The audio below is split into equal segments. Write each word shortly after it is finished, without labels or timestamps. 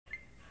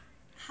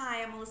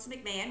Hi, I'm Melissa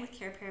McMahon with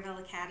Care Paravel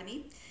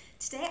Academy.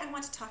 Today I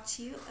want to talk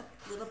to you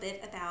a little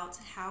bit about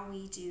how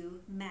we do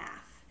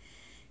math.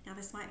 Now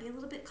this might be a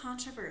little bit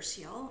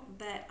controversial,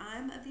 but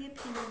I'm of the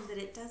opinion that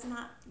it does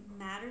not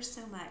matter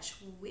so much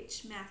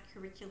which math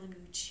curriculum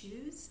you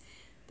choose,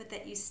 but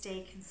that you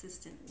stay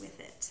consistent with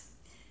it.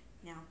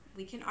 Now,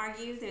 we can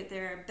argue that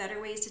there are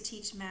better ways to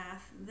teach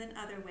math than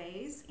other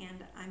ways,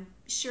 and I'm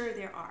sure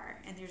there are,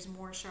 and there's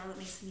more Charlotte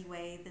Mason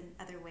way than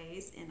other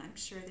ways, and I'm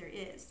sure there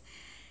is.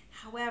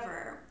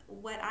 However,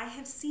 what I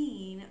have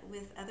seen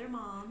with other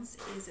moms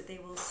is that they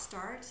will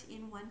start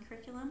in one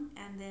curriculum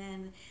and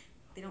then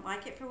they don't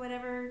like it for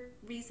whatever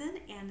reason,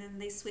 and then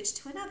they switch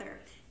to another,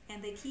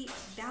 and they keep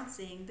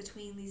bouncing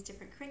between these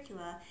different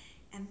curricula,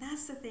 and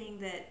that's the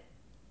thing that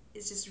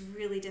is just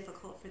really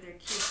difficult for their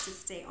kids to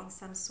stay on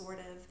some sort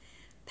of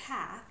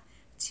path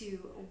to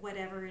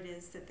whatever it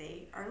is that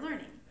they are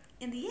learning.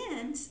 In the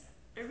end,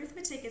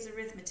 arithmetic is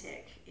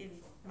arithmetic in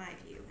my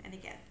view, and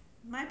again,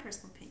 my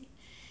personal opinion.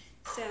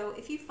 So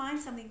if you find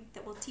something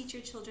that will teach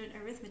your children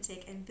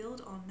arithmetic and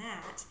build on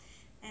that,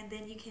 and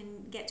then you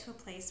can get to a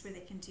place where they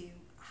can do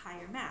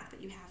higher math,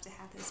 but you have to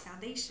have those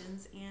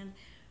foundations, and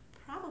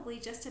probably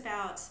just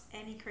about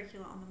any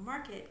curriculum on the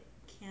market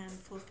can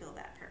fulfill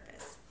that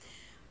purpose.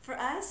 For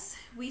us,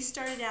 we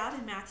started out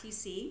in Math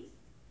UC,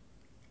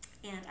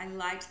 and I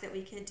liked that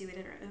we could do it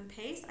at our own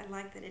pace. I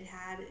liked that it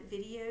had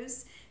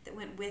videos that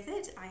went with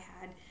it. I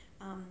had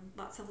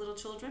lots of little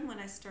children when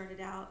I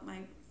started out, my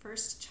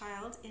first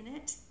child in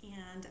it,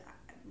 and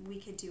we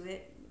could do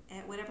it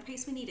at whatever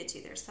pace we needed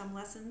to. There's some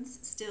lessons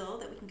still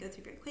that we can go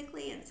through very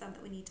quickly, and some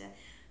that we need to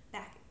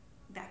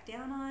back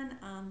down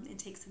on and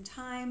take some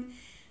time.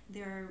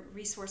 There are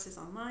resources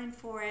online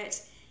for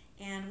it,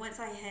 and once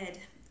I had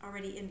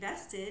already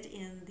invested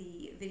in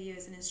the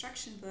videos and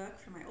instruction book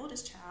for my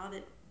oldest child,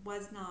 it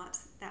was not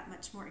that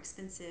much more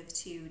expensive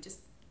to just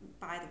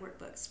buy the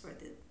workbooks for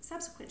the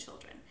subsequent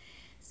children.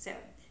 So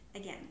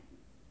again,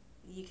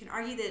 you can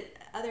argue that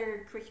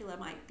other curricula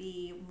might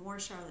be more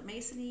Charlotte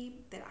Mason-y,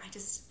 but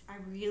I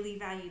really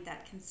valued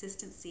that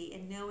consistency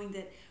and knowing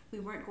that we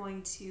weren't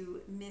going to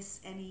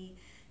miss any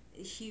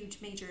huge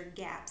major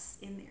gaps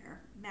in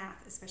their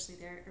math, especially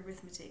their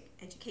arithmetic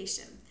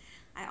education.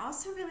 I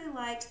also really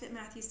liked that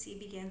Math UC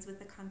begins with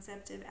the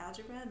concept of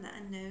algebra and the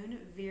unknown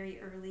very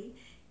early,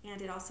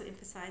 and it also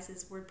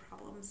emphasizes word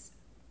problems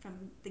from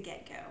the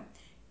get-go.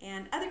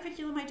 And other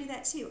curriculum might do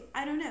that too.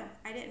 I don't know.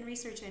 I didn't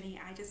research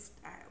any.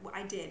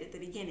 I did at the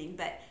beginning,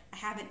 but I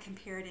haven't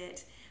compared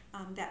it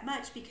that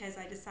much because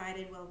I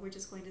decided, well, we're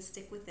just going to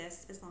stick with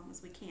this as long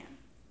as we can.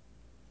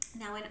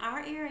 Now in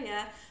our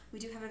area, we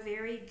do have a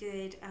very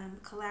good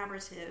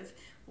collaborative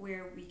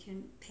where we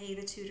can pay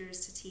the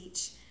tutors to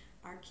teach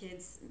our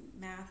kids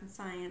math and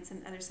science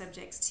and other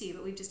subjects too,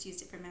 but we've just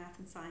used it for math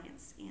and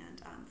science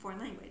and foreign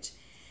language.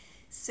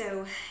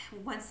 So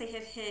once they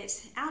have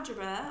hit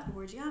algebra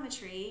or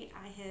geometry,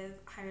 I have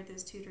hired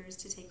those tutors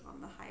to take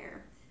on the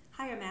higher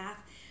math.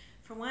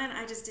 For one,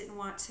 I just didn't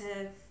want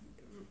to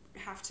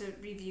have to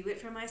review it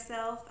for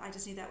myself. I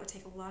just knew that would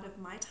take a lot of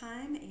my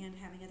time, and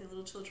having other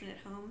little children at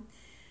home.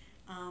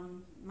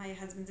 My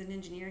husband's an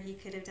engineer, he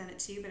could have done it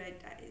too,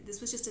 but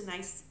this was just a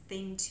nice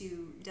thing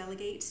to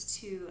delegate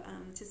to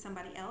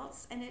somebody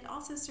else, and it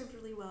also served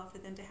really well for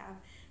them to have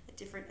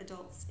different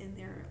adults in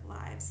their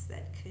lives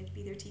that could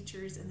be their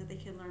teachers and that they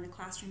could learn a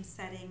classroom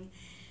setting.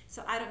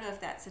 So I don't know if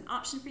that's an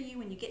option for you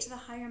when you get to the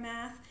higher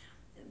math,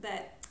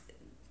 but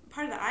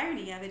part of the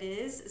irony of it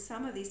is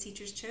some of these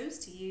teachers chose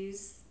to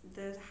use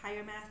the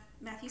higher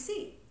math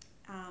UC.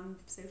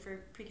 So for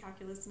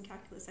pre-calculus and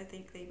calculus, I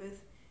think they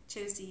both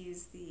chose to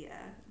use the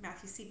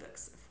Math UC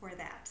books for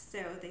that. So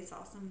they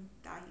saw some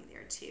value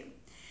there too.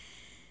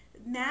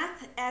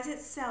 Math as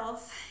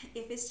itself,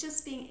 if it's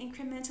just being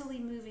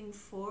incrementally moving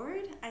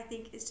forward, I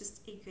think is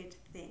just a good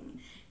thing.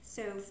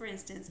 So for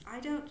instance, I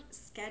don't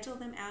schedule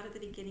them out at the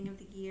beginning of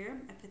the year.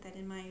 I put that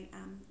in my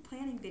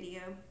planning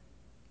video.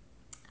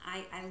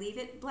 I leave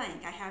it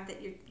blank. I have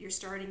that you're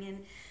starting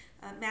in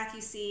Math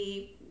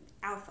UC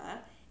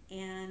Alpha,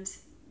 and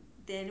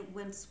then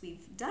once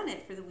we've done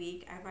it for the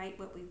week, I write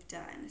what we've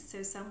done.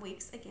 So some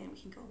weeks, again, we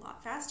can go a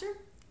lot faster.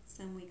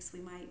 Some weeks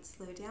we might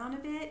slow down a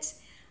bit.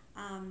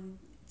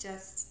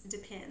 Just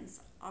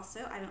depends.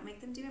 Also, I don't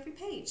make them do every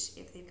page.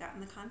 If they've gotten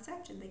the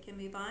concept and they can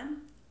move on,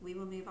 we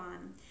will move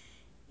on.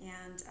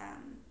 And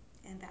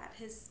that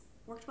has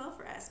worked well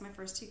for us. My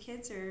first two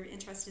kids are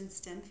interested in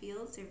STEM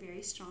fields. They're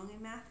very strong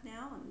in math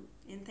now,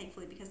 and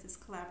thankfully because this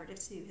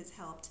collaborative too has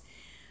helped.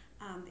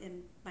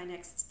 And my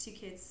next two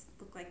kids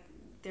look like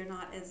they're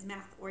not as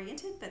math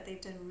oriented, but they've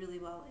done really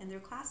well in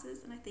their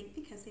classes, and I think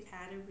because they've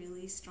had a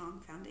really strong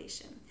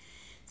foundation.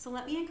 So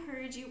let me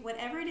encourage you,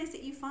 whatever it is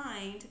that you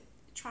find,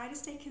 try to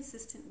stay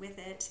consistent with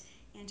it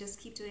and just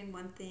keep doing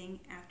one thing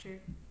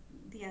after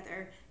the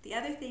other. The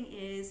other thing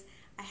is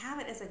I have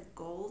it as a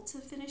goal to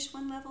finish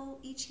one level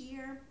each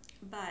year,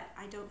 but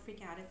I don't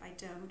freak out if I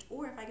don't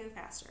or if I go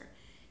faster.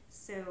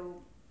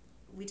 So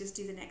we just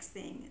do the next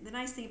thing. The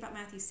nice thing about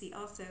Math UC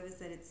also is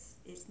that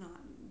it's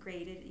not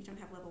graded. You don't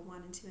have level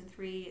 1 and 2 and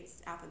 3.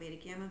 It's alpha, beta,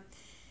 gamma.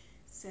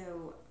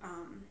 So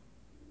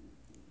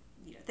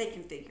they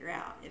can figure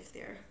out if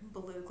they're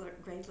below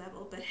grade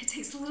level, but it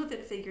takes a little bit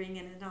of figuring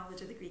and a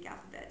knowledge of the Greek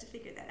alphabet to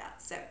figure that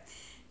out. So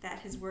that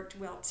has worked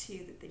well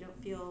too, that they don't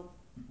feel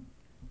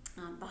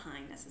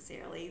behind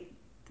necessarily,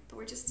 but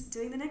we're just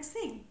doing the next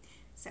thing.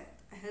 So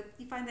I hope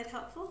you find that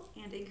helpful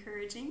and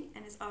encouraging,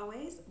 and as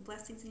always,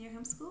 blessings in your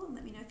homeschool, and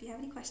let me know if you have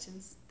any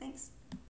questions. Thanks.